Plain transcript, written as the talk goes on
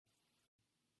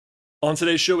On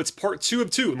today's show, it's part two of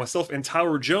two with myself and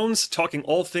Tyler Jones talking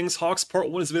all things Hawks.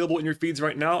 Part one is available in your feeds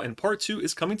right now, and part two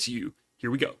is coming to you. Here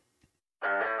we go.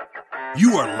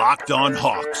 You are Locked On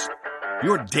Hawks,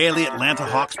 your daily Atlanta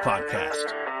Hawks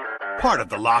podcast. Part of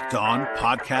the Locked On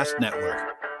Podcast Network.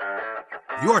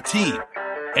 Your team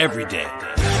every day.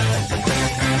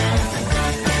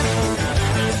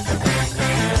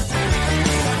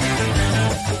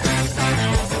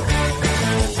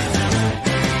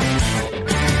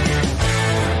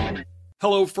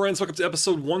 Hello, friends. Welcome to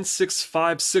episode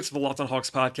 1656 of the Locked On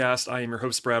Hawks podcast. I am your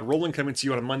host, Brad Rowland, coming to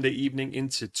you on a Monday evening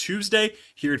into Tuesday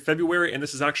here in February, and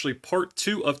this is actually part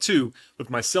two of two with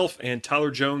myself and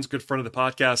Tyler Jones, good friend of the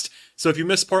podcast. So if you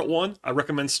missed part one, I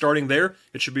recommend starting there.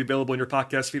 It should be available in your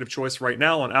podcast feed of choice right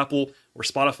now on Apple or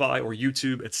Spotify or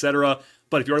YouTube, etc.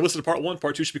 But if you already listened to part one,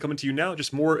 part two should be coming to you now.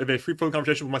 Just more of a free-flowing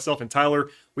conversation with myself and Tyler.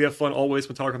 We have fun always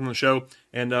when Tyler comes on the show.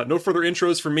 And no further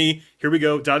intros from me. Here we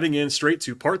go, diving in straight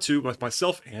to part two with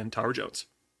myself and Tyler Jones.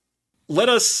 Let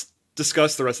us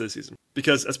discuss the rest of the season.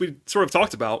 Because as we sort of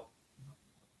talked about,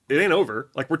 it ain't over.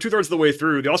 Like, we're two-thirds of the way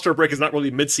through. The All-Star break is not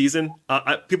really mid-season.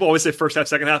 People always say first half,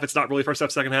 second half. It's not really first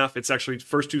half, second half. It's actually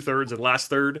first two-thirds and last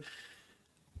third.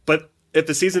 But if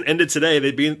the season ended today,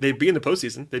 they'd be in the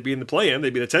postseason. They'd be in the play-in.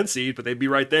 They'd be the 10th seed, but they'd be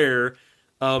right there.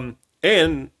 And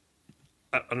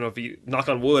I don't know if you knock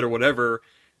on wood or whatever,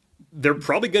 they're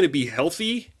probably going to be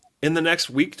healthy in the next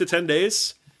week to 10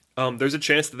 days. There's a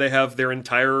chance that they have their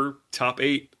entire top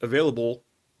 8 available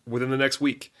within the next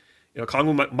week. You know,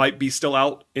 Conley might be still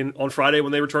out on Friday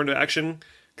when they return to action.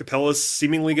 Capella's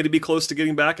seemingly going to be close to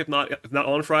getting back, if not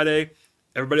on Friday.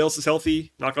 Everybody else is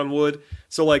healthy, knock on wood.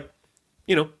 So,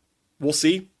 we'll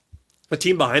see. The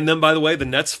team behind them, by the way, the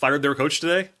Nets fired their coach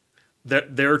today.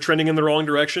 They're trending in the wrong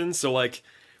direction. So,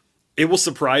 it will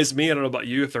surprise me. I don't know about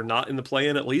you if they're not in the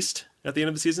play-in at least at the end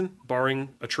of the season, barring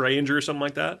a Trey injury or something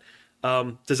like that.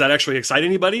 Does that actually excite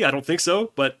anybody? I don't think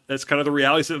so, but that's kind of the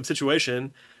reality of the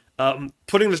situation.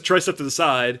 Putting the Trey stuff to the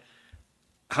side,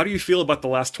 how do you feel about the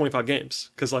last 25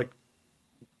 games? Because,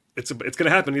 it's going to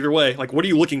happen either way. What are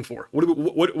you looking for?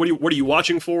 What are you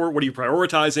watching for? What are you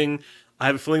prioritizing? I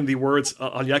have a feeling the words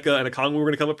Onyeka and Okongwu are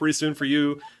going to come up pretty soon for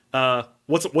you.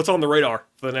 What's on the radar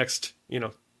for the next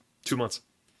 2 months?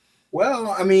 Well,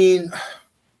 I mean,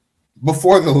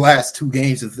 before the last two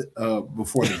games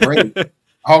before the break,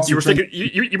 you were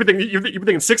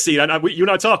thinking 6 seed. You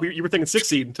and I talked. You were thinking 6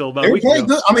 seed until about a week ago.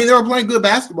 Good. I mean, they were playing good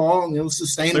basketball and it was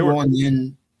sustainable. And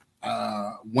then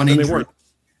one injury.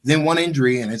 Then one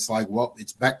injury, and it's like, well,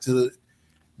 it's back to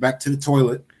the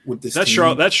toilet with this. That's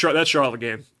Charlotte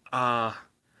game. I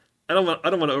don't want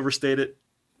to overstate it,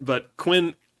 but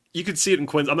Quinn, you could see it in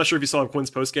Quinn's. I'm not sure if you saw in Quinn's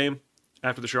post game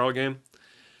after the Charlotte game.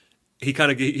 He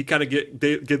kind of get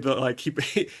the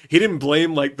he didn't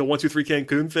blame the 1-2-3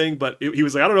 Cancun thing, but he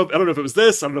was like, I don't know if it was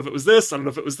this, I don't know if it was this, I don't know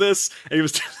if it was this, and he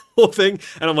was the whole thing,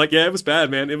 and I'm like, yeah, it was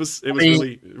bad, man. It was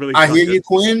really. I hear you,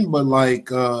 Quinn, but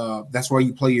that's why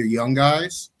you play your young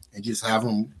guys and just have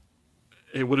them.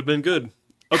 It would have been good.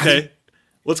 Okay,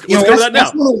 let's go to that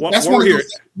now. That's one of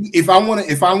those, if I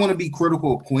want to be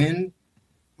critical of Quinn,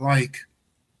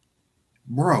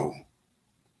 bro.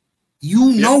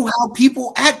 You know how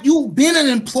people act. You've been an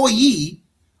employee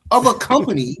of a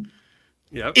company.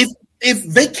 Yep. If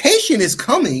vacation is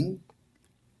coming,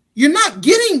 you're not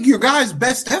getting your guys'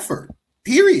 best effort.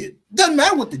 Period. Doesn't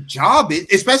matter what the job is,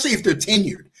 especially if they're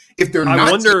tenured. If they're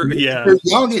not, tenured, if they're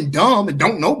young and dumb and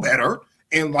don't know better,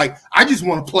 and I just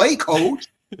want to play, coach.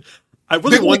 I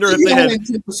really wonder if they had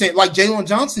 10% like Jalen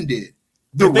Johnson did.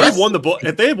 If they had won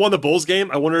the Bulls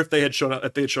game, I wonder if they had shown up.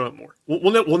 If they had shown up more,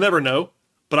 we'll never know.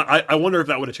 But I wonder if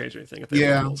that would have changed anything. If they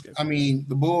won the Bulls game. I mean,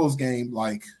 the Bulls game,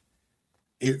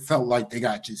 it felt like they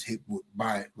got just hit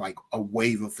by a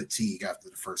wave of fatigue after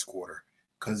the first quarter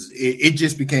because it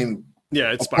just became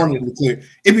abundantly clear.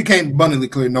 It became abundantly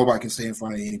clear nobody can stay in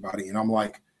front of anybody, and I'm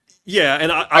like,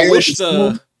 and I wish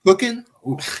cooking.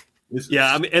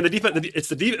 I mean, and the defense.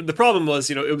 The problem was,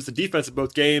 it was the defense of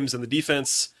both games, and the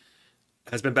defense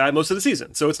has been bad most of the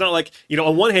season. So it's not like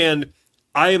on one hand,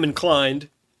 I am inclined.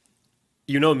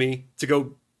 You know me, to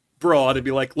go broad and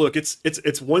be like, look, it's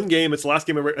one game, it's the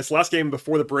last game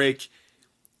before the break.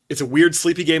 It's a weird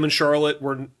sleepy game in Charlotte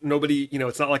where nobody,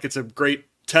 it's not like it's a great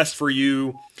test for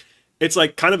you. It's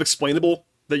kind of explainable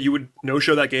that you would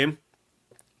no-show that game.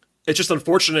 It's just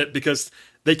unfortunate because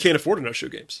they can't afford to no-show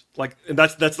games. And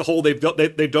that's the hole they've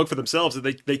dug for themselves,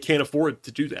 that they can't afford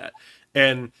to do that.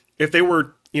 And if they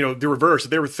were the reverse,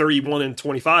 if they were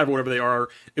 31-25 or whatever they are,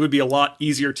 it would be a lot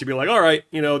easier to be like, all right,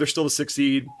 they're still the 6th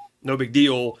seed, no big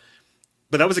deal.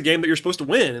 but that was a game that you're supposed to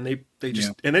win, and they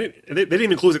just and they didn't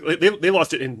even close it. They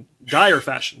lost it in dire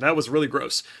fashion. That was really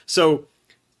gross. So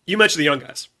you mentioned the young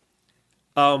guys.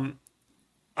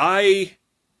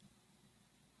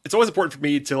 It's always important for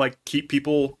me to like keep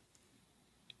people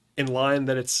in line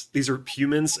that these are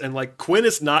humans, and like Quinn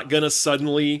is not gonna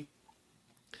suddenly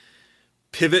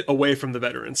pivot away from the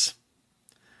veterans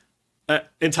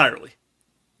entirely.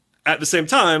 At the same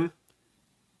time,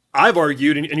 I've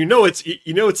argued, and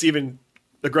it's even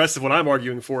aggressive when I'm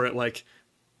arguing for it. Like,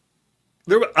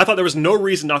 I thought there was no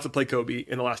reason not to play Kobe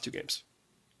in the last 2 games,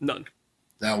 none.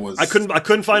 I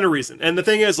couldn't find a reason. And the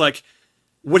thing is, like,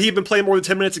 would he have been playing more than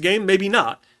 10 minutes a game? Maybe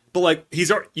not. But like,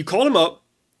 you called him up.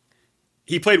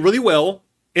 He played really well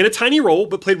in a tiny role,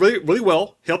 but played really, really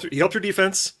well. He helped your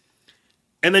defense,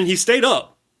 and then he stayed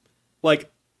up. Like,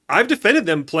 I've defended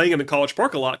them playing him in College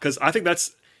Park a lot because I think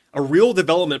that's a real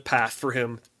development path for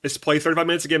him, is to play 35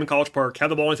 minutes a game in College Park, have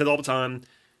the ball in his head all the time,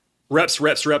 reps.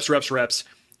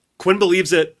 Quinn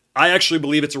believes it. I actually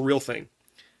believe it's a real thing.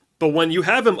 But when you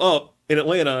have him up in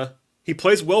Atlanta, he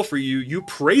plays well for you. You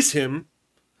praise him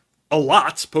a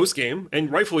lot post-game, and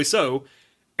rightfully so.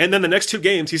 And then the next 2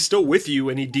 games, he's still with you,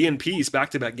 and he DNPs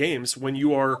back-to-back games when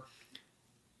you are,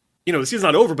 the season's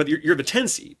not over, but you're the 10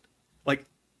 seed. Like,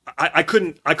 I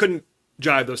couldn't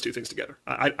jive those 2 things together.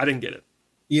 I didn't get it.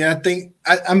 Yeah,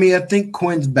 I think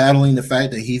Quinn's battling the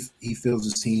fact that he feels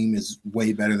his team is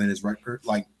way better than his record.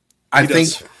 Like, I think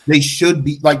they should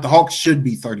be, like, the Hawks should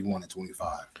be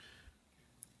 31-25.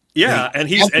 Yeah, like, and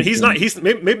he's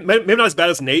maybe not as bad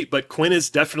as Nate, but Quinn is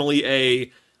definitely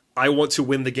I want to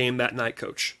win the game that night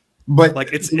coach. But like,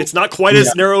 it's not quite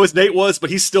as narrow as Nate was, but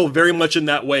he's still very much in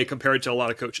that way compared to a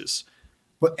lot of coaches.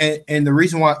 But and the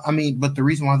reason why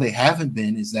they haven't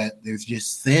been is that they're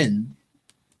just thin.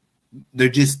 They're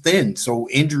just thin. So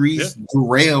injuries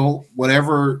derail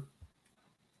whatever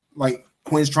like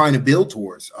Quinn's trying to build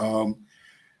towards.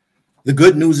 The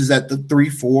good news is that the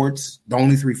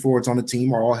only 3 forwards on the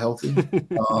team are all healthy.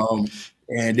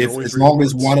 And as long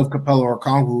as one of Capella or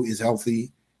Kongu is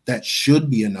healthy, that should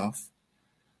be enough.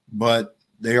 But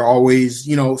they're always,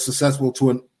 susceptible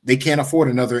to they can't afford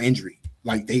another injury.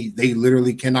 Like they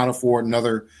literally cannot afford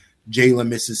another Jalen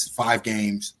misses 5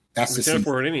 games. That's the can't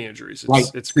afford any injuries.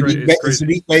 It's crazy.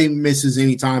 Sadiq misses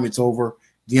anytime, it's over.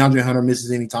 DeAndre Hunter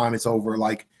misses anytime, it's over.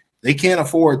 Like, they can't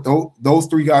afford those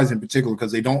 3 guys in particular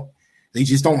because they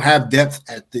just don't have depth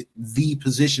at the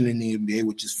position in the NBA,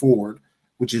 which is forward,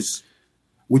 which is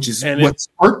what's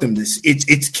hurt them.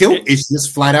 It's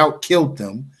just flat out killed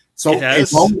them. So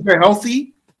as long as they're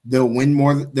healthy, they'll win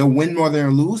more than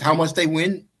lose. How much they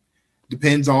win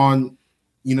depends on,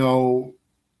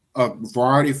 a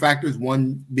variety of factors.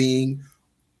 One being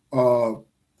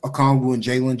Okongwu and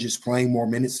Jalen just playing more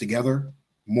minutes together,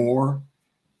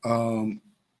 and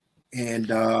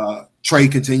Trey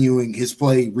continuing his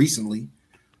play recently.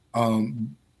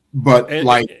 But you're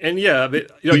right.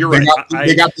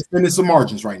 They got to finish some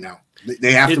margins right now.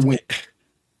 They have to win.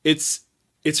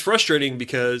 It's frustrating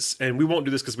because, and we won't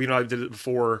do this because we know I did it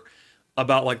before,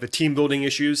 about like the team building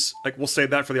issues. Like, we'll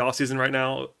save that for the offseason right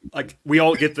now. Like, we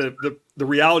all get the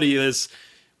reality is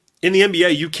in the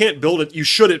NBA, you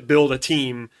shouldn't build a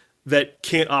team that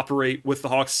can't operate with the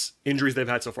Hawks injuries they've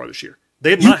had so far this year. They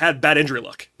have not had bad injury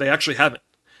luck. They actually haven't.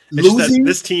 It's just that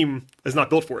this team is not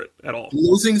built for it at all.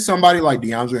 Losing somebody like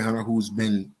DeAndre Hunter, who's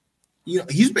been,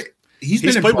 he's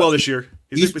played well this year.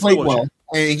 He's played well,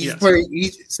 and he's played.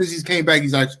 Since he's came back,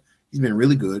 he's been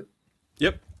really good.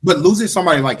 Yep. But losing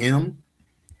somebody like him,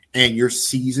 and your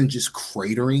season just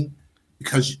cratering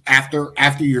because after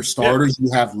your starters,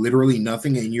 you have literally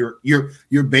nothing, and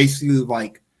you're basically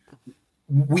like,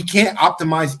 we can't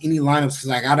optimize any lineups because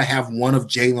I got to have one of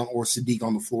Jalen or Sadiq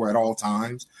on the floor at all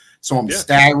times. So I'm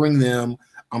staggering them.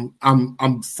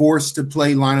 I'm forced to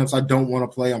play lineups I don't want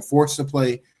to play. I'm forced to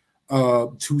play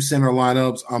 2 center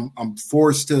lineups. I'm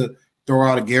forced to throw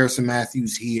out a Garrison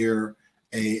Matthews here,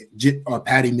 a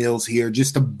Patty Mills here,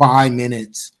 just to buy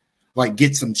minutes, like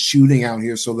get some shooting out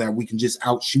here so that we can just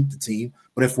outshoot the team.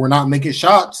 But if we're not making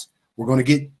shots, we're going to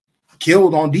get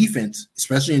killed on defense,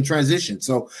 especially in transition.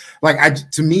 So, like, I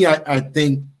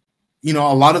think, a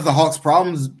lot of the Hawks'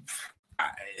 problems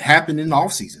happened in the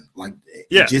offseason. Like,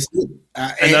 just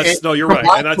you're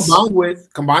right.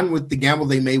 And combined with the gamble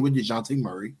they made with DeJounte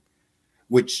Murray,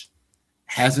 which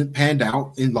hasn't panned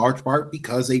out in large part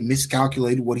because they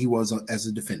miscalculated what he was as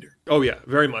a defender. Oh yeah,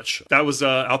 very much. That was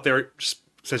out there. Just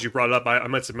since you brought it up, I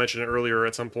might have mentioned it earlier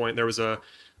at some point. There was I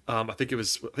think it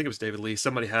was David Lee.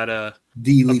 Somebody had a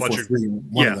D Lee bunch for free.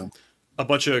 One of them. a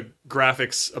bunch of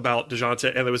graphics about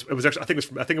DeJounte, and it was actually I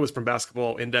think it was from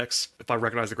Basketball Index, if I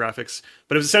recognize the graphics.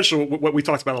 But it was essentially what we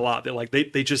talked about a lot, that like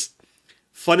they just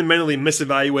fundamentally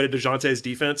misevaluated DeJounte's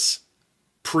defense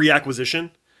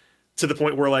pre-acquisition to the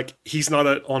point where like he's not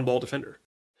an on-ball defender.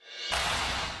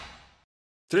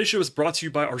 Today's show is brought to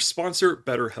you by our sponsor,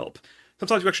 BetterHelp.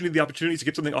 Sometimes we actually need the opportunity to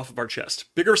get something off of our chest.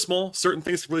 Big or small, certain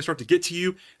things can really start to get to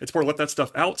you. It's important to let that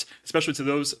stuff out, especially to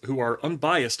those who are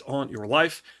unbiased on your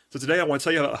life. So today I want to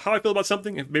tell you how I feel about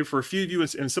something, and maybe for a few of you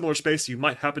in a similar space, you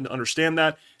might happen to understand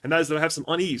that. And that is that I have some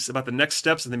unease about the next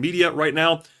steps in the media right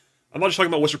now. I'm not just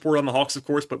talking about what's reported on the Hawks, of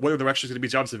course, but whether there are actually going to be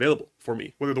jobs available for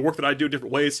me, whether the work that I do in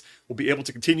different ways will be able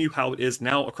to continue how it is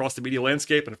now across the media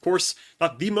landscape. And of course,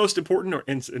 not the most important or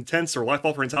intense or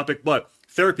life-altering topic, but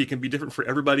therapy can be different for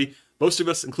everybody. Most of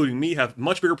us, including me, have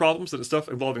much bigger problems than the stuff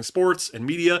involving sports and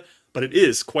media, but it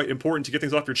is quite important to get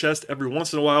things off your chest every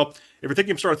once in a while. If you're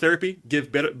thinking of starting therapy,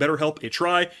 give BetterHelp a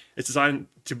try. It's designed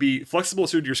to be flexible,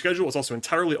 suited to your schedule. It's also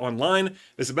entirely online.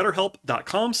 Visit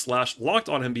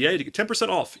BetterHelp.com/LockedOnNBA to get 10%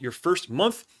 off your first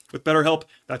month with BetterHelp.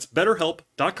 That's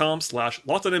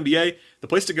BetterHelp.com/LockedOnNBA. The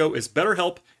place to go is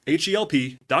BetterHelp,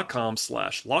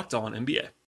 HELP.com/LockedOnNBA.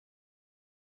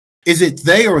 Is it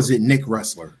they or is it Nick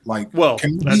Ressler? Like, well,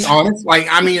 can we be honest? Like,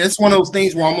 I mean, it's one of those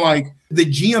things where I'm like, the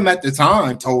GM at the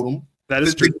time told him. That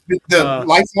is true. The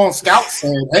lifelong scout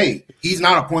said, hey, he's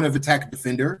not a point of attack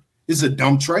defender. This is a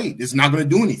dumb trade. It's not going to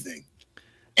do anything.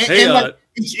 And like,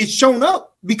 it's shown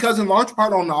up because in large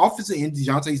part on the offensive end,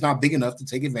 DeJounte's not big enough to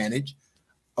take advantage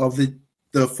of the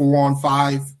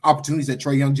 4-on-5 opportunities that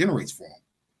Trae Young generates for him.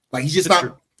 Like, he's just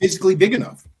not physically big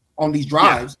enough on these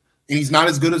drives, and he's not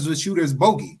as good as a shooter as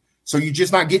Bogey. So you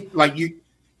just not get like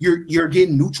you're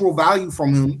getting neutral value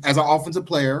from him as an offensive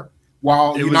player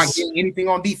while you're not getting anything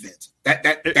on defense.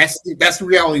 That's the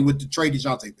reality with the trade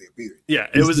DeJounte there. Period. Yeah,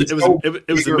 it was a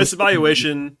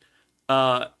misvaluation,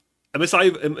 a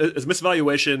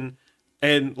misvaluation,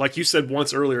 and like you said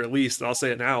once earlier, at least, and I'll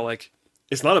say it now, like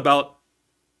it's not about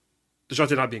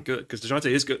DeJounte not being good, because DeJounte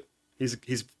is good. He's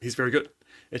very good.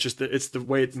 It's just it's the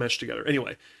way it's meshed together.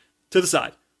 Anyway, to the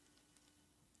side.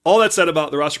 All that said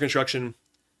about the roster construction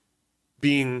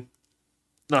being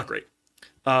not great,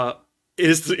 it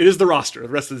is the roster the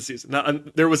rest of the season. Now,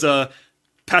 there was a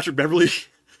Patrick Beverley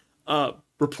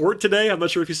report today. I'm not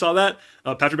sure if you saw that.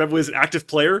 Patrick Beverley is an active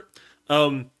player,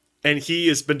 and he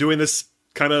has been doing this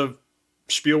kind of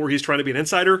spiel where he's trying to be an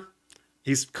insider.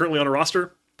 He's currently on a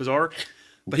roster, bizarre,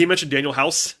 but he mentioned Daniel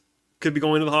House could be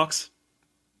going to the Hawks.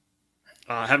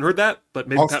 I haven't heard that, but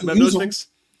maybe Pat Bev knows things.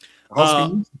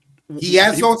 He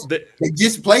has those. They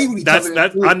just play with each other.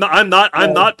 I'm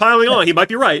not piling on. He might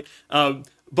be right.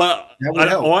 But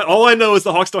all I know is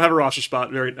the Hawks don't have a roster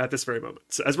spot at this very moment.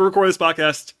 So as we're recording this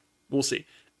podcast, we'll see.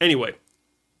 Anyway,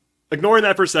 ignoring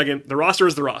that for a second, the roster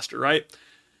is the roster, right?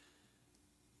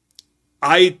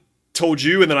 I told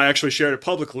you, and then I actually shared it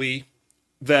publicly,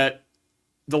 that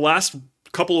the last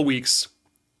couple of weeks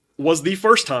was the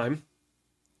first time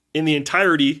in the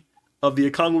entirety of the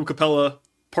Okongwu-Capella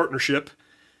partnership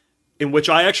in which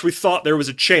I actually thought there was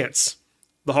a chance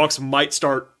the Hawks might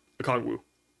start Okongwu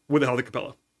with a healthy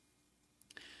Capella.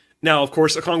 Now, of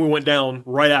course, Okongwu went down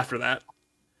right after that.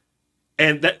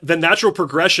 And the natural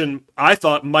progression, I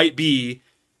thought, might be,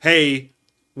 hey,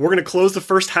 we're going to close the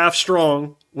first half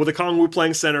strong with Okongwu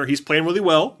playing center. He's playing really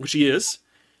well, which he is.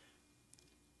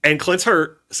 And Clint's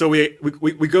hurt. So we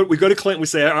go to Clint and we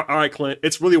say, all right, Clint,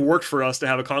 it's really worked for us to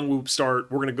have Okongwu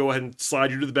start. We're going to go ahead and slide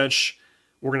you to the bench.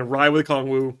 We're going to ride with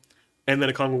Okongwu. And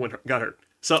then Okongwu got hurt.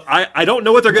 So I don't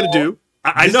know what they're going to do.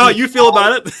 I know how you feel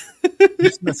about it.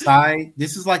 This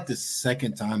is like the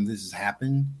second time this has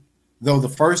happened. Though the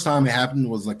first time it happened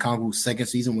was like Okongwu's second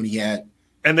season when he had.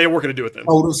 And they weren't going to do it then.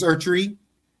 Total surgery.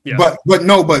 Yeah. But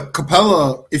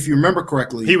Capella, if you remember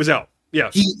correctly. He was out.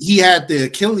 Yeah. He had the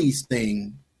Achilles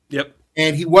thing. Yep.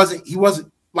 And he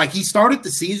wasn't like he started the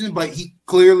season, but he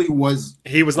clearly was.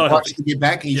 He was not healthy to get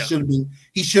back. And he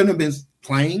shouldn't have been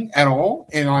playing at all.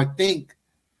 And I think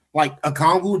like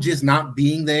Okongwu just not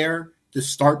being there to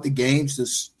start the games to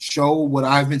show what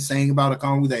I've been saying about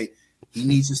Okongwu, that he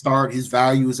needs to start. His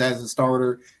value is as a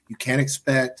starter. You can't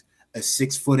expect a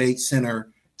 6'8" center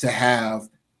to have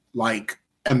like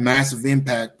a massive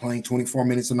impact playing 24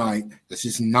 minutes a night. That's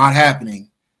just not happening.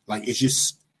 Like it's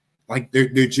just like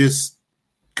they're just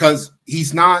because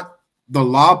he's not the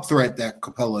lob threat that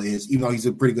Capella is, even though he's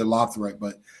a pretty good lob threat,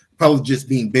 but Capella just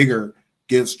being bigger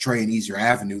gives Trae an easier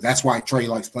avenue. That's why Trae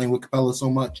likes playing with Capella so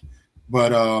much. But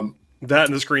that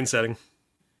and the screen setting.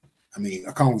 I mean,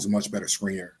 Okongwu's a much better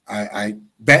screener. I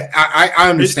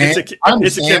understand.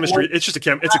 It's a chemistry. It's just a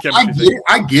chemistry thing.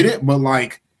 I get it, but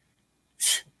like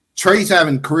Trey's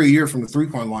having a career year from the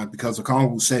 3-point line because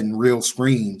Okongwu's setting real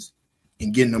screens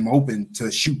and getting them open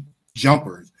to shoot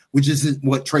jumpers, which isn't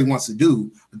what Trey wants to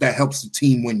do, but that helps the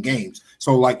team win games.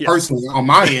 So, personally, on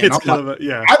my end,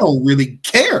 I don't really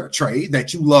care, Trey,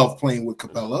 that you love playing with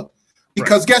Capella,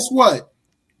 because guess what?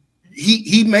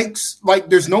 He makes,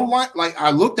 there's no line. I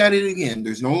looked at it again.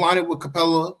 There's no lineup with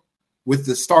Capella with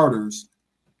the starters,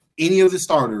 any of the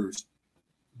starters,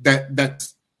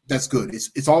 that's good.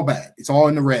 It's all bad. It's all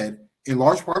in the red, in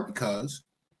large part because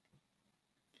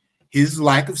his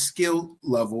lack of skill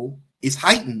level is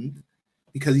heightened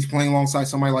because he's playing alongside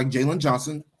somebody like Jalen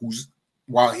Johnson, who's,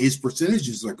 while his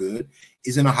percentages are good,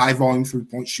 is in a high-volume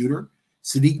three-point shooter.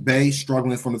 Saddiq Bey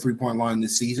struggling from the three-point line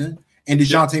this season. And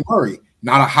DeJounte Murray,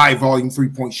 not a high-volume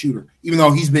three-point shooter, even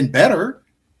though he's been better.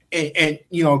 And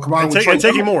combined with Trey,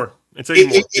 taking more.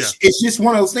 It's just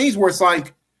one of those things where it's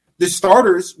like the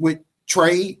starters with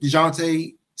Trey,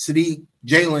 DeJounte, Saddiq,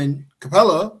 Jalen,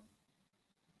 Capella,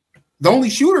 the only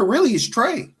shooter really is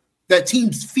Trey that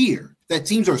teams fear, that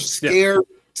teams are scared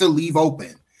to leave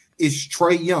open, is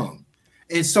Trey Young.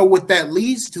 And so what that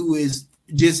leads to is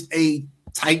just a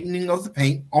tightening of the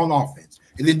paint on offense.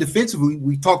 And then defensively,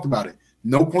 we talked about it.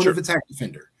 No point of attack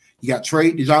defender. You got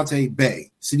Trey, DeJounte,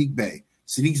 Bey, Saddiq Bey.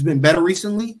 Saddiq's been better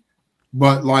recently,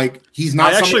 but he's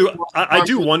not. I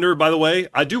do wonder, by the way,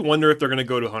 if they're going to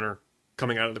go to Hunter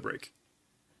coming out of the break.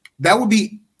 That would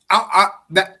be I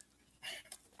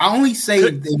only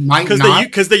say they might not,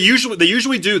 because they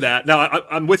usually do that. Now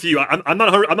I'm with you. I'm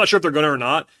not sure if they're going to or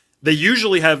not. They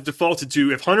usually have defaulted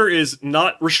to, if Hunter is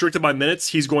not restricted by minutes,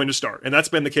 he's going to start, and that's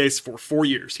been the case for 4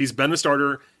 years. He's been the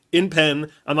starter in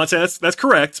Penn. I'm not saying that's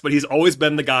correct, but he's always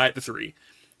been the guy at the 3.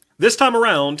 This time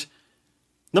around,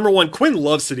 number one, Quinn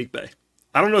loves Saddiq Bey.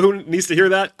 I don't know who needs to hear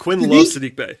that. Quinn loves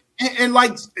Saddiq Bey. And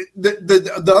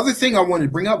the other thing I wanted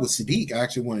to bring up with Saddiq, I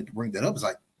actually wanted to bring that up, is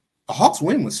the Hawks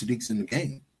win when Sadiq's in the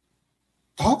game.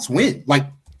 The Hawks win.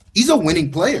 He's a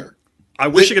winning player. I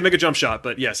wish he could make a jump shot,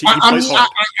 but yes, he plays hard.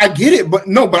 I get it, but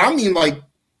I mean,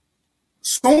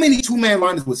 so many two-man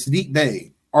liners with Saddiq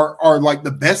Bey are the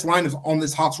best liners on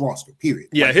this Hawks roster, period.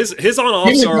 Yeah, his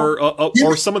on-offs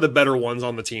are some of the better ones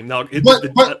on the team. Now,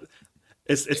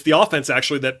 it's the offense,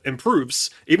 actually, that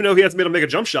improves. Even though he hasn't been able to make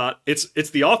a jump shot, it's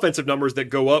the offensive numbers that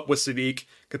go up with Saddiq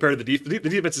compared to the defense. The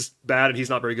defense is bad, and he's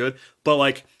not very good.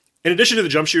 But, in addition to the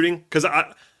jump shooting, because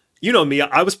you know me,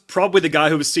 I was probably the guy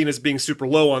who was seen as being super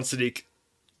low on Saddiq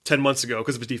 10 months ago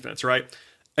because of his defense, right?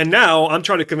 And now I'm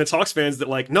trying to convince Hawks fans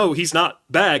that no, he's not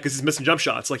bad because he's missing jump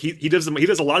shots. He does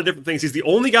a lot of different things. He's the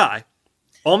only guy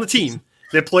on the team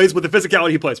that plays with the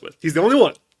physicality he plays with. He's the only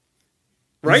one,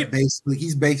 right?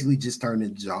 He's basically just turned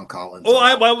into John Collins. Oh,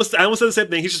 I almost said the same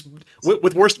thing. He's just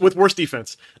with worse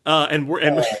defense, and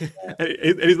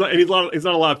he's not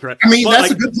a lot of threat. I mean,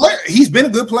 that's a good player. He's been a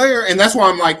good player, and that's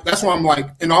why I'm like,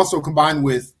 and also combined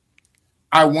with,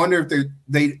 I wonder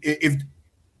if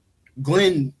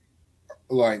Glenn,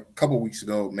 a couple of weeks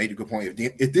ago, made a good point.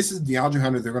 If this is DeAndre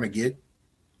Hunter they're going to get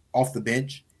off the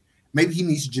bench, maybe he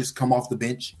needs to just come off the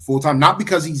bench full time. Not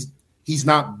because he's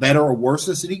not better or worse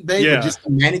than Saddiq Bey, but just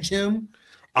to manage him.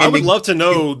 I would love to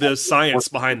know the science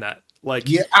behind that.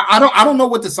 I don't know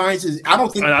what the science is. I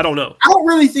don't know. I don't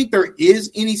really think there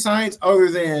is any science other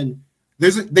than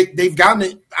they've gotten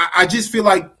it. I just feel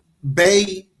like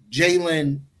Bey,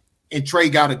 Jalen, and Trey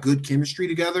got a good chemistry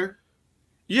together.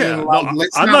 Yeah,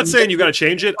 I'm not saying you got to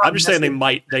change it. I'm just saying they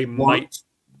might.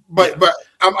 But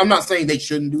I'm not saying they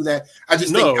shouldn't do that. I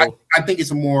just think I think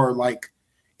it's a more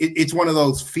it's one of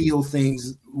those feel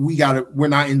things. We're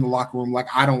not in the locker room. I'd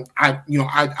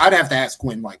have to ask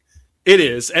Quinn. It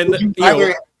is, and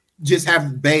just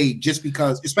have Bey just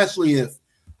because, especially if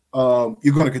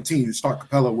you're going to continue to start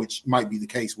Capella, which might be the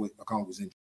case with Okongwu's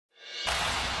injury.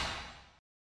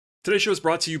 Today's show is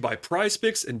brought to you by Prize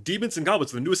Picks and Demons and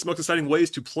Goblins, the newest and most exciting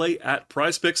ways to play at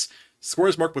Prize Picks.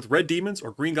 Squares marked with red demons or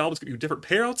green goblins give you different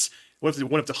payouts. One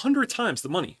up to 100 times the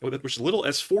money, with as little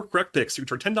as 4 correct picks. You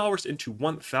can turn $10 into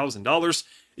 $1,000.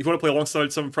 If you want to play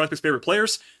alongside some of Prize Picks' favorite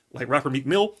players, like rapper Meek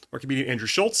Mill or comedian Andrew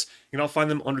Schultz, you can all find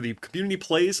them under the community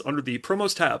plays under the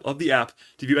promos tab of the app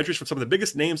to view entries from some of the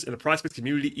biggest names in the Prize Picks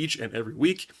community each and every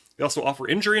week. They also offer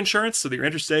injury insurance so that your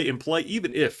entries stay in play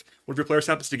even if one of your players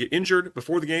happens to get injured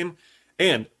before the game.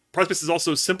 And Prize Picks is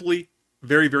also simply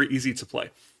very, very easy to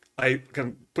play. I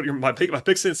can put my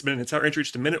picks in, submit an entire entry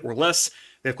just a minute or less.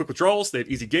 They have quick withdrawals, they have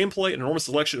easy gameplay, an enormous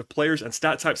selection of players and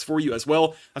stat types for you as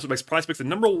well. That's what makes Prize Picks the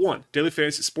 #1 daily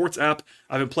fantasy sports app.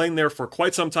 I've been playing there for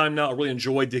quite some time now. I really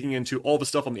enjoy digging into all the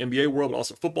stuff on the NBA world, but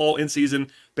also football,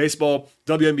 in-season, baseball,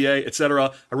 WNBA,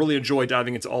 etc. I really enjoy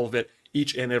diving into all of it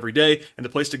each and every day. And the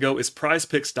place to go is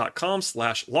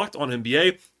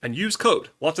prizepicks.com/LockedOnNBA and use code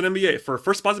LockedOnNBA for a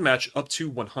first deposit match up to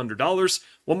 $100.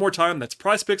 One more time, that's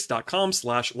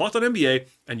prizepicks.com/LockedOnNBA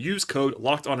and use code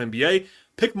LockedOnNBA.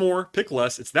 Pick more, pick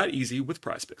less. It's that easy with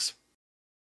PrizePicks.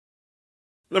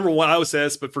 Number one, I always say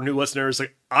this, but for new listeners,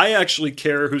 like, I actually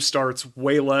care who starts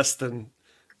way less than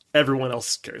everyone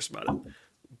else cares about it.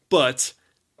 But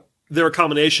there are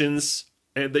combinations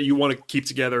that you want to keep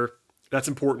together. That's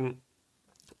important.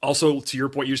 Also, to your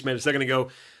point you just made a second ago,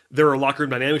 there are locker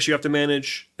room dynamics you have to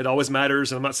manage. It always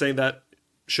matters, and I'm not saying that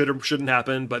should or shouldn't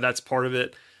happen, but that's part of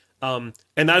it. And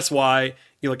that's why,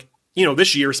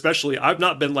 this year especially, I've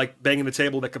not been like banging the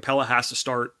table that Capela has to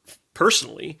start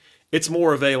personally. It's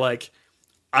more of a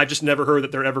I just never heard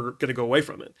that they're ever going to go away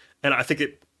from it, and I think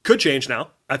it could change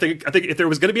now. I think if there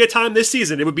was going to be a time this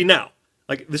season, it would be now.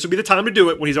 Like, this would be the time to do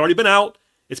it when he's already been out.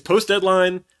 It's post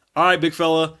deadline. All right, big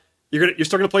fella, you're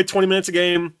still going to play 20 minutes a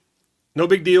game. No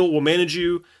big deal. We'll manage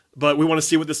you, but we want to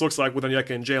see what this looks like with Onyeka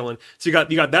and Jalen. So you got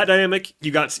that dynamic.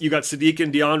 You got Sadiq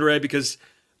and DeAndre because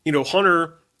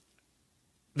Hunter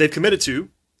they've committed to.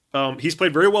 He's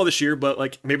played very well this year, but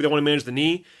maybe they want to manage the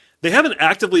knee. They haven't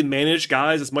actively managed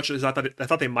guys as much as I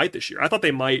thought they might this year. I thought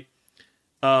they might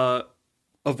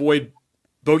avoid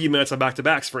bogey minutes on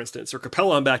back-to-backs, for instance, or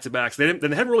Capela on back-to-backs. They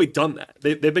haven't really done that.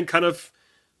 They've been kind of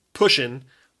pushing,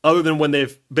 other than when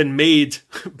they've been made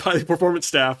by the performance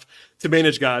staff to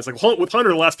manage guys. Like with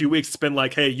Hunter the last few weeks, it's been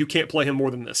like, hey, you can't play him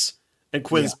more than this. And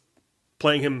Quinn's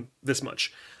playing him this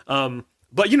much. But,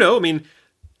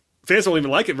 fans don't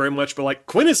even like it very much, but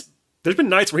Quinn there's been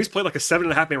nights where he's played a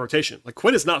 7.5 man rotation.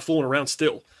 Quinn is not fooling around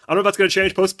still. I don't know if that's going to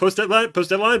change post deadline,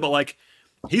 but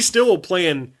he's still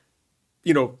playing,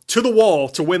 to the wall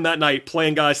to win that night,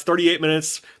 playing guys 38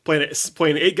 minutes,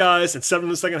 playing 8 guys and 7 in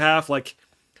the second half.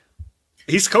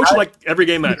 He's coaching every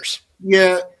game matters.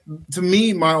 Yeah, to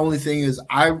me, my only thing is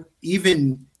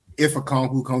even if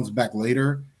Okongwu comes back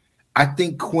later, I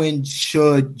think Quinn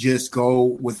should just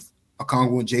go with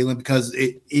Okongwu and Jalen because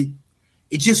it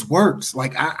just works.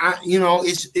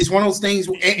 It's one of those things.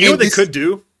 And what they could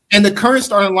do. And the current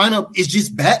starting lineup is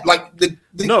just bad. The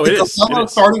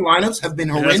starting lineups have been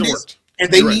horrendous,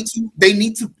 and they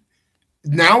need to.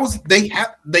 Now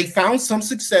they found some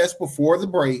success before the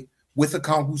break with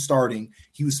Okongwu starting.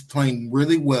 He was playing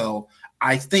really well.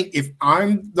 I think if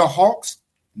I'm the Hawks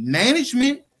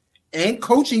management and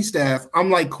coaching staff, I'm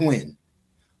like, Quinn,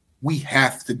 we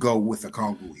have to go with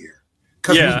Okongwu here.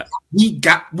 Because we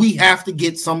have to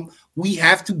get we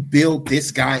have to build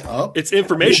this guy up. It's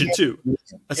information too.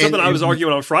 That's something I was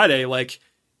arguing on Friday.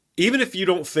 Even if you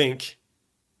don't think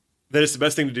that it's the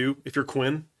best thing to do, if you're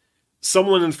Quinn,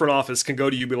 someone in the front office can go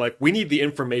to you and be like, we need the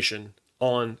information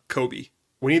on Kobe.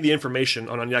 We need the information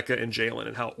on Onyeka and Jalen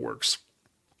and how it works.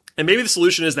 And maybe the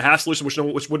solution is the half solution,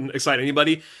 which wouldn't excite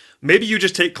anybody. Maybe you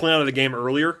just take Clint out of the game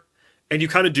earlier. And you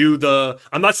kind of do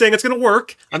I'm not saying it's going to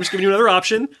work. I'm just giving you another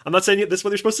option. I'm not saying this is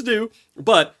what you're supposed to do.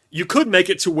 But you could make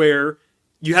it to where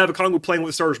you have Okongwu playing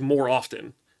with the starters more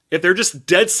often. If they're just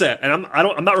dead set, and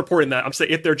I'm not reporting that. I'm saying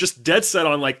if they're just dead set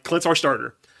on Clint's our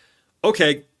starter.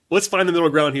 Okay, let's find the middle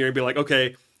ground here and be like,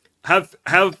 okay, have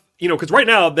because right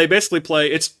now they basically play.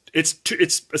 It's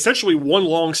essentially one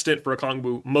long stint for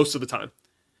Okongwu most of the time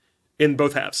in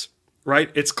both halves. Right?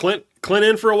 It's Clint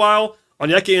in for a while,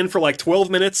 Onyeka in for 12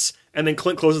 minutes. And then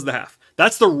Clint closes the half.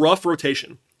 That's the rough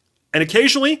rotation. And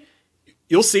occasionally,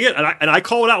 you'll see it, and I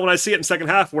call it out when I see it in second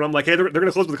half, when I'm like, hey, they're going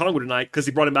to close with Okongwu tonight because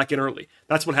he brought him back in early.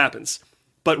 That's what happens.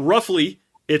 But roughly,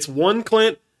 it's one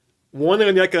Clint, one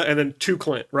Onyeka, and then 2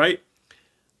 Clint, right?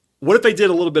 What if they did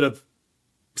a little bit of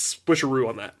swisheroo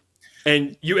on that?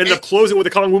 And you end up closing with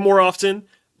Okongwu more often?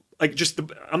 I'm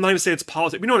not going to say it's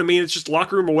politics. You know what I mean? It's just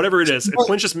locker room or whatever it is. And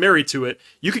Clint's just married to it.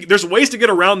 There's ways to get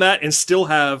around that and still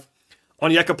have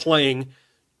Onyeka playing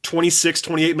 26,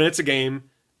 28 minutes a game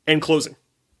and closing.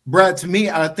 Brad, to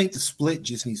me, I think the split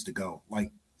just needs to go.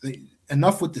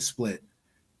 Enough with the split.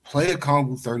 Play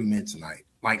Okongwu 30 minutes a night.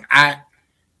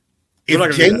 If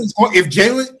Jalen's going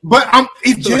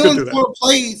to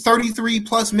play 33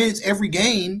 plus minutes every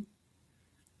game,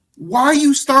 why are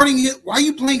you starting it? Why are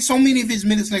you playing so many of his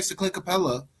minutes next to Clint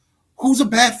Capela, who's a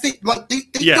bad fit? They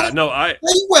play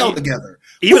well together.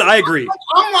 I agree.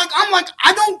 I'm like,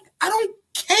 I don't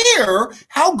care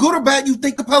how good or bad you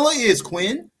think Capela is,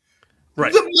 Quinn.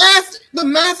 Right. The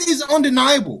math is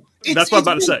undeniable. That's what I'm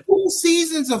about to say. 2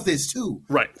 seasons of this too.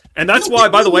 Right. And that's why,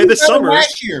 by the way, this summer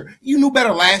last year, you knew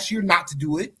better last year not to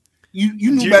do it.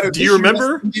 You knew better. Do you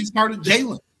remember? You started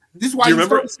Jalen. This is why you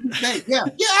remember. Yeah,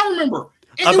 I remember.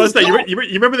 I was about to say, you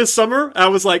remember this summer? I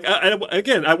was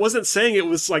again, I wasn't saying it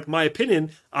was my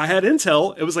opinion. I had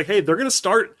intel. It was hey, they're going to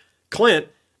start Clint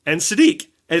and Sadiq,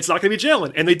 and it's not going to be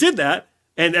Jalen. And they did that,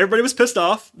 and everybody was pissed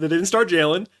off that they didn't start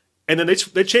Jalen. And then they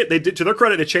did, to their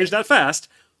credit, they changed that fast.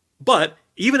 But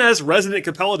even as resident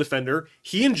Capella defender,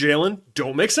 he and Jalen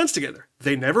don't make sense together.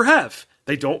 They never have.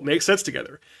 They don't make sense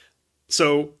together.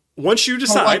 So once you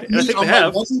decide, and I think they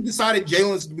have. Once you decided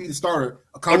Jalen's to be the starter,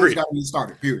 Capella's got to be the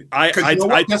starter, period.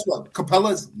 Guess what?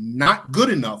 Capella's not good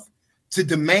enough to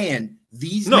demand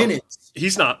these minutes.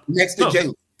 He's not. Next to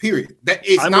Jalen, period.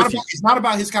 It's not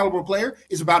about his caliber player.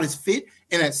 It's about his fit.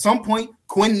 And at some point,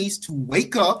 Quinn needs to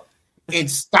wake up and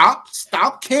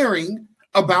stop caring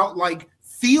about like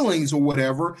feelings or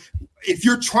whatever. If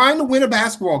you're trying to win a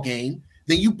basketball game,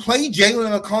 then you play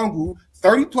Jalen and Okongwu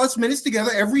 30 plus minutes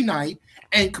together every night,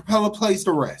 and Capella plays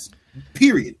the rest.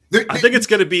 Period. I think it's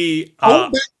going to be.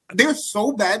 They're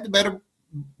so bad together,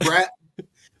 Brad.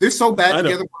 They're so bad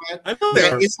together, Brad. I know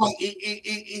that it's like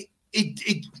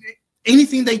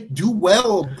anything they do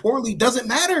well or poorly doesn't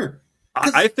matter.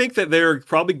 I think that they're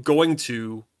probably going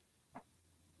to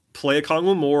play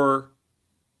Okongwu more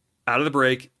out of the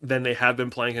break than they have been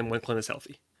playing him when Clint is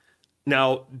healthy.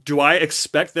 Now, do I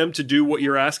expect them to do what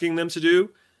you're asking them to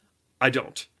do? I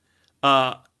don't.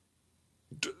 But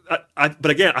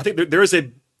again, I think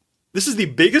this is the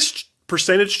biggest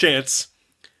percentage chance.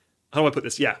 How do I put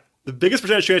this? Yeah. The biggest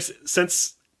percentage chance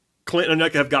since Clint and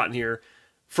Onyeka have gotten here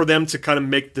for them to kind of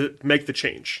make the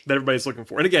change that everybody's looking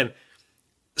for. And again,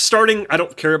 starting, I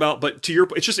don't care about, but to your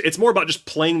point, it's more about just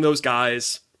playing those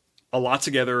guys a lot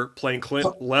together, playing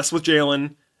Clint less with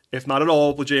Jalen, if not at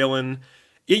all with Jalen.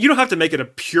 You don't have to make it a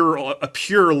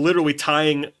pure literally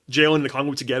tying Jalen and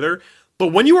Okongwu together. But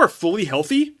when you are fully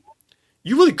healthy,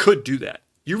 you really could do that.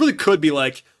 You really could be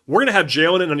like, we're going to have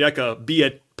Jalen and Onyeka be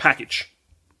a package.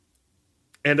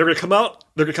 And they're going to come out.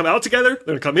 They're going to come out together. They're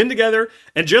going to come in together.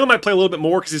 And Jalen might play a little bit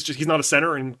more because he's not a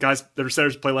center, and guys that are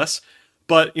centers play less.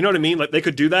 But you know what I mean? Like they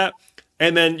could do that.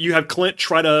 And then you have Clint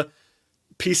try to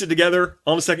piece it together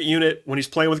on the second unit when he's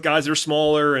playing with guys that are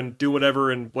smaller and do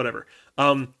whatever and whatever. I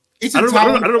don't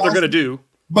know what they're going to do.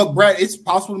 But Brad, it's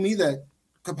possible to me that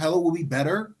Capella will be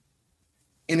better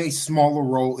in a smaller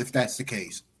role if that's the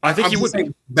case. I think he would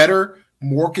be better,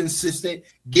 more consistent,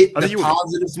 get the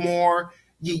positives more.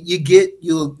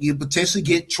 You potentially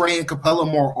get Trey and Capella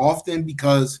more often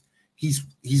because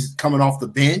he's coming off the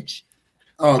bench.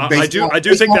 I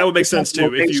do think that would make sense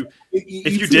too.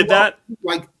 If you did that,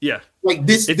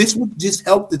 this would just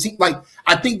help the team. Like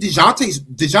I think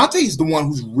DeJounte is the one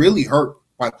who's really hurt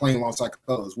by playing alongside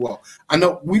Capella as well. I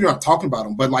know we're not talking about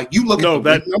him, but like you look at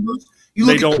the numbers, you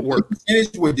look at the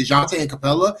percentage with DeJounte and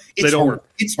Capella,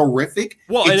 it's horrific.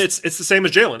 Well, and it's the same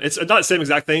as Jalen. It's not the same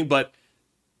exact thing, but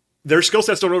their skill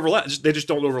sets don't overlap. They just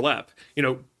don't overlap. You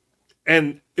know,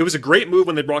 and it was a great move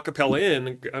when they brought Capella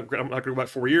in. I'm not going to go back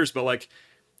 4 years, but like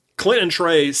Clint and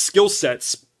Trey's skill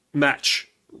sets match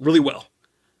really well.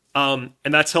 And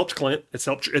that's helped Clint. It's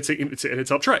helped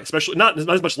Trey, especially not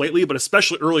as much lately, but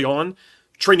especially early on.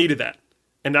 Trey needed that,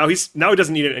 and now he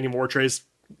doesn't need it anymore. Trey's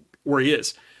where he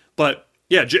is, but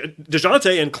yeah,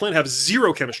 DeJounte and Clint have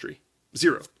zero chemistry,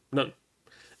 none.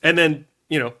 And then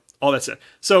all that said,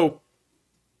 so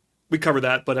we covered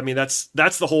that. But I mean that's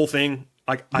the whole thing.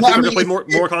 Like I think we're gonna play more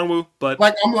Okongwu, but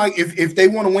like I'm like if they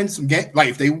want to win some game,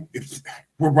 like if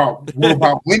we're about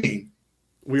winning.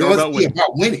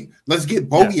 About winning. Let's get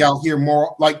Bogey out here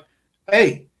more. Like,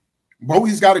 hey,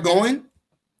 Bogey's got to go in.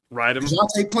 Ride him.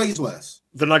 DeJounte plays less.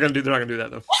 They're not going to do that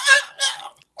though.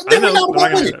 Then we're not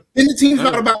about winning. Then the team's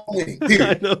not about winning.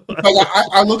 Period.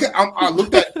 I look at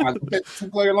the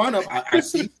 2-player lineup.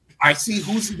 I see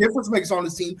who's the difference makers on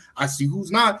this team. I see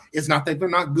who's not. It's not that they're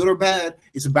not good or bad.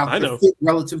 It's about their fit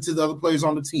relative to the other players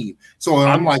on the team. So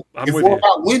I'm if we're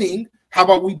about winning, how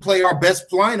about we play our best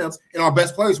lineups and our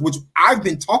best players, which I've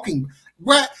been talking.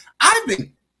 Brad, I've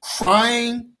been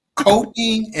crying,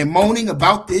 coping, and moaning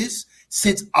about this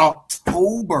since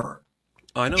October.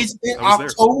 I know. It's been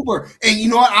October. There. And you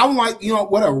know what? I'm like,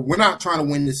 whatever. We're not trying to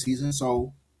win this season,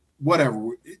 so whatever.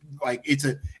 Like it's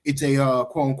a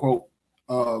quote unquote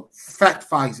fact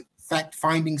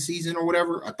finding season or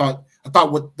whatever. I thought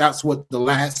that's what the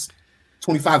last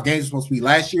 25 games were supposed to be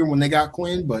last year when they got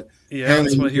Quinn, but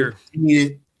that's what I hear. You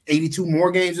needed 82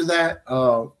 more games of that.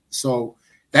 So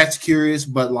that's curious,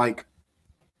 but like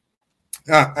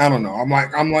I don't know.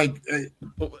 I'm with you.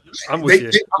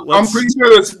 I'm pretty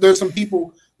sure there's some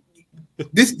people.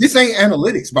 This ain't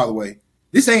analytics, by the way.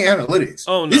 This ain't analytics.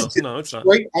 Oh no, it's not.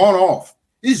 Straight on off.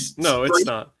 It's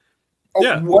not.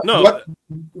 Yeah,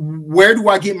 where do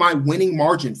I get my winning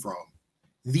margin from?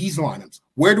 These lineups.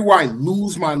 Where do I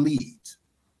lose my leads?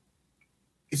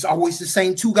 It's always the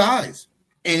same two guys,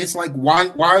 and it's like why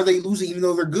are they losing even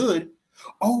though they're good?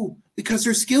 Oh, because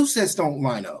their skill sets don't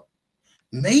line up.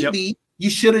 Maybe you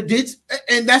should have did,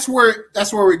 and that's where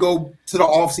we go to the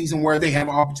offseason where they have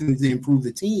an opportunity to improve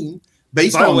the team. By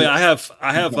the way, I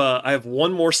have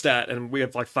one more stat, and we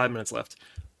have like 5 minutes left.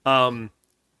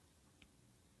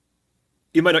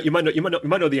 You might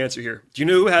know the answer here. Do you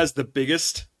know who has the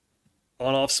biggest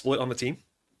on-off split on the team?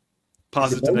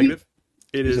 Positive to negative.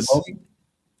 It is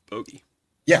Bogey.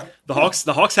 Yeah. The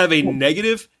Hawks have a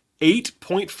negative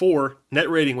 8.4 net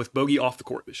rating with Bogey off the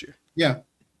court this year. Yeah.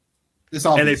 It's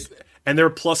obvious. And they're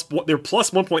plus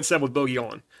 1.7 with Bogey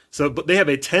on. So but they have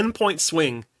a 10-point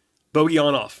swing, Bogey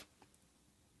on off.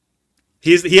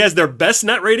 He has their best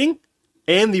net rating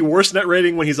and the worst net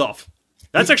rating when he's off.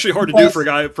 That's actually hard to do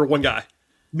for one guy.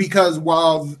 Because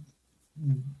while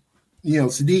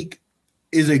Sadiq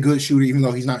is a good shooter, even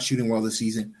though he's not shooting well this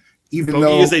season,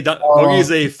 Bogey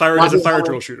is a fire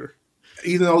drill shooter.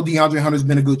 Even though DeAndre Hunter's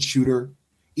been a good shooter,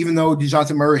 even though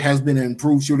DeJounte Murray has been an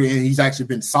improved shooter and he's actually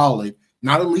been solid,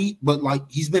 not elite, but like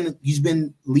he's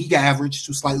been league average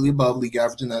to slightly above league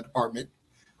average in that department.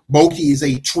 Bogey is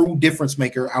a true difference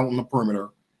maker out on the perimeter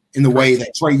in the way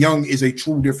that Trae Young is a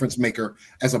true difference maker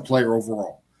as a player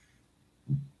overall.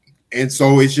 And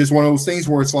so it's just one of those things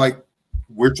where it's like,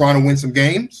 we're trying to win some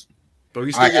games.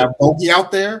 I have Bogey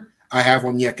out there. I have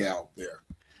Onyeka out there.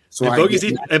 So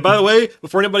and by the way,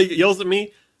 before anybody yells at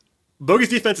me, Bogey's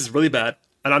defense is really bad.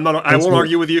 And I won't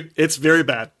argue with you. It's very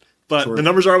bad. But the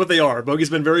numbers are what they are. Bogey's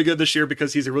been very good this year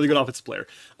because he's a really good offensive player.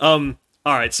 All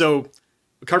right, so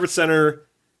Conference Center,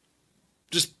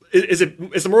 just is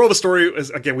the moral of the story?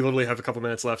 Again, we literally have a couple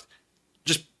minutes left.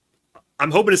 Just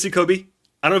I'm hoping to see Kobe.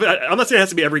 I'm not saying it has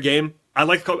to be every game. I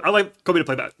like Kobe to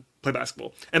play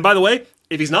basketball. And by the way,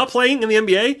 if he's not playing in the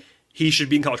NBA, he should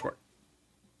be in College Park,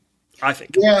 I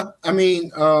think. Yeah, I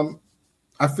mean,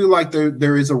 I feel like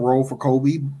there is a role for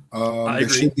Kobe. There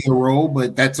should be a role,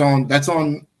 but that's on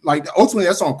like ultimately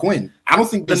that's on Quinn. I don't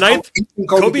think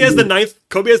Kobe has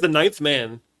the ninth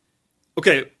man.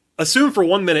 Okay, assume for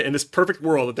 1 minute in this perfect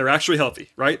world that they're actually healthy,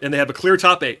 right? And they have a clear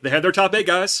top 8. They had their top 8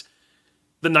 guys.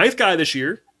 The ninth guy this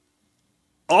year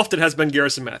often has been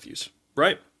Garrison Matthews,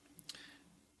 right?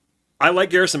 I like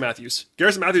Garrison Matthews.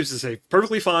 Garrison Matthews is a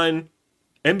perfectly fine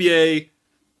NBA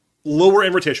lower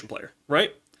end rotation player,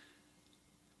 right?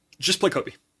 Just play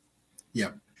Kobe. Yeah.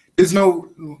 There's no,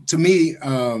 to me,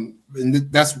 and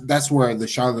that's where the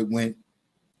Charlotte went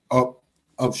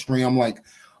upstream. I'm like,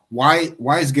 why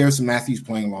is Garrison Matthews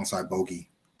playing alongside Bogey?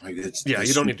 Like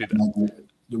you don't need to do that.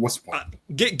 What's the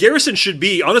point? Garrison should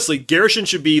be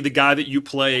the guy that you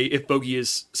play if Bogey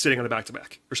is sitting on the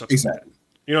back-to-back or something. Exactly.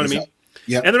 You know what I mean?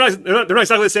 Yeah. And they're not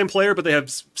exactly the same player, but they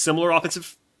have similar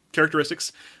offensive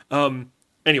characteristics.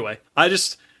 Anyway,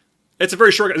 it's a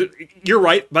very short. You're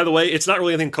right, by the way. It's not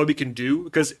really anything Kobe can do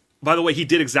because, by the way, he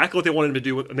did exactly what they wanted him to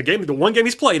do in the game. The one game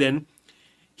he's played in,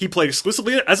 he played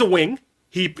exclusively as a wing.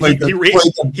 He played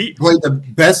the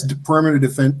best perimeter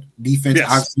defense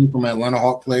I've seen from Atlanta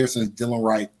Hawk player since Dylan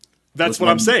Wright. That's what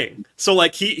I'm saying. So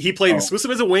like he played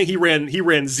exclusively as a wing. He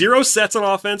ran 0 sets on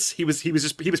offense. He was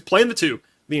playing the 2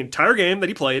 the entire game that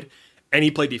he played, and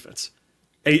he played defense.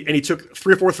 And he took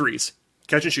 3 or 4 threes,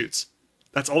 catch and shoots.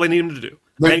 That's all they need him to do.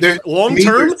 Long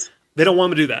term, they don't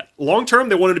want him to do that. Long term,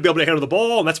 they want him to be able to handle the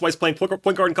ball, and that's why he's playing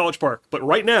point guard in College Park. But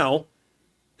right now,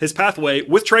 his pathway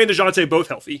with Trae and DeJounte both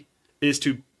healthy is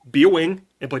to be a wing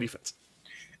and play defense.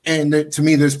 And to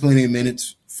me, there's plenty of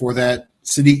minutes for that.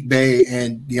 Sadiq Bey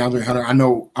and DeAndre Hunter, I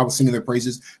know I was singing their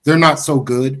praises. They're not so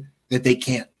good that they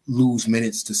can't lose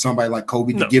minutes to somebody like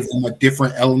Kobe to give them a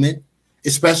different element,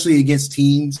 especially against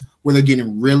teams where they're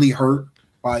getting really hurt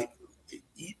by,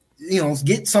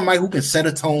 get somebody who can set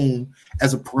a tone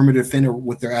as a perimeter defender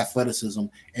with their athleticism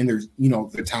and their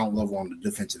talent level on the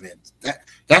defensive end.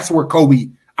 That's where Kobe,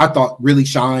 I thought, really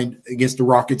shined against the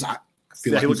Rockets. I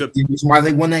feel like that's why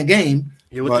they won that game.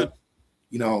 But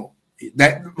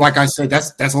that, like I said,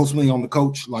 that's ultimately on the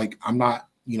coach. Like I'm not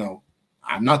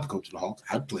the coach of the Hawks.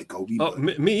 I'd play Kobe. Oh,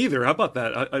 me either. How about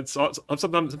that?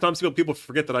 Sometimes people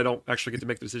forget that I don't actually get to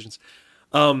make the decisions.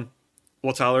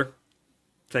 Well, Tyler,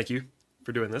 thank you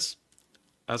for doing this.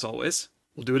 As always,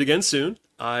 we'll do it again soon.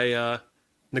 I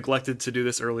neglected to do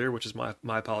this earlier, which is my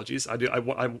apologies. I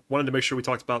wanted to make sure we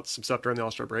talked about some stuff during the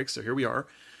All-Star break, so here we are.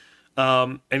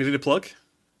 Anything to plug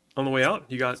on the way out?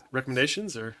 You got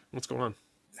recommendations or what's going on?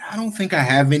 I don't think I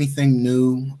have anything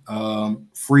new.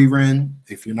 Free Ren,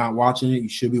 if you're not watching it, you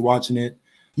should be watching it.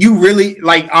 You really,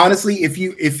 honestly, if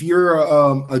you're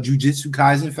a Jujutsu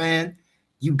Kaisen fan,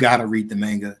 you gotta read the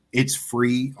manga. It's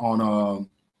free on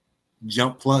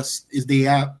Jump Plus is the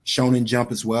app, Shonen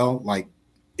Jump as well. Like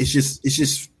it's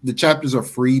just the chapters are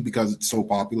free because it's so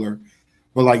popular.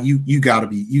 But like you gotta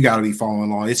be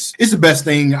following along. It's the best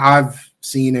thing I've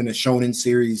seen in a shonen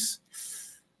series.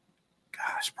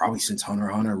 Gosh, probably since Hunter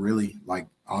x Hunter. Really, like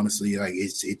honestly, like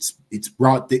it's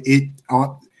brought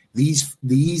these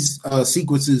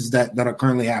sequences that are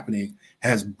currently happening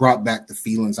has brought back the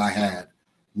feelings I had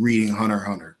reading Hunter x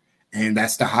Hunter, and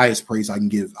that's the highest praise I can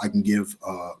give.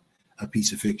 A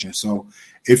piece of fiction. So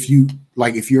if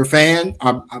you're a fan,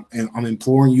 I'm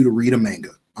imploring you to read a manga.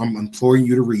 I'm imploring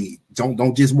you to read.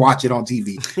 Don't just watch it on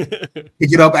TV.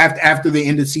 Pick it up after the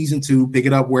end of season 2. Pick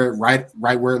it up right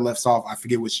where it left off. I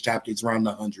forget which chapter. It's around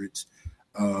the hundreds.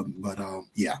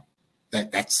 Yeah,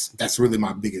 that's really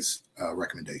my biggest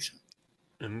recommendation.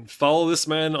 And follow this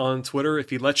man on Twitter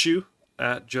if he lets you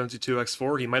at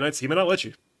Jonesy2x4. He might not let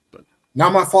you.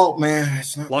 Not my fault, man.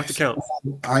 It's not, locked account.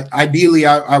 Ideally,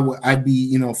 I'd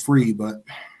be free, but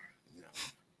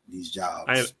these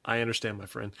jobs. I understand, my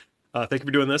friend. Thank you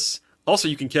for doing this. Also,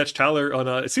 you can catch Tyler on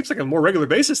it seems like a more regular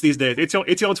basis these days.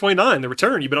 ATL 29, the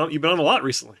return. You've been on a lot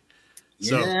recently.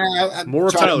 So, yeah, more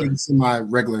of Tyler. My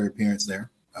regular appearance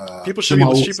there. People should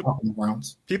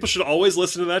always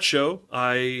listen to that show.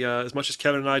 As much as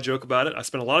Kevin and I joke about it, I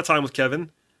spent a lot of time with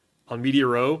Kevin on Media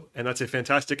Row, and that's a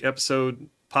fantastic episode,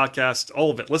 podcast, all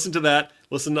of it. Listen to that.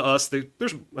 Listen to us.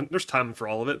 There's time for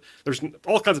all of it. There's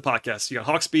all kinds of podcasts. You got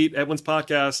Hawksbeat, Edwin's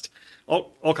podcast,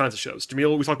 all kinds of shows.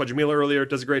 Jamila, we talked about Jamila earlier,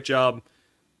 does a great job.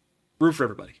 Room for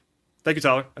everybody. Thank you,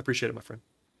 Tyler. I appreciate it, my friend.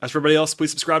 As for everybody else,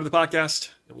 please subscribe to the podcast,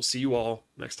 and we'll see you all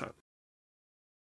next time.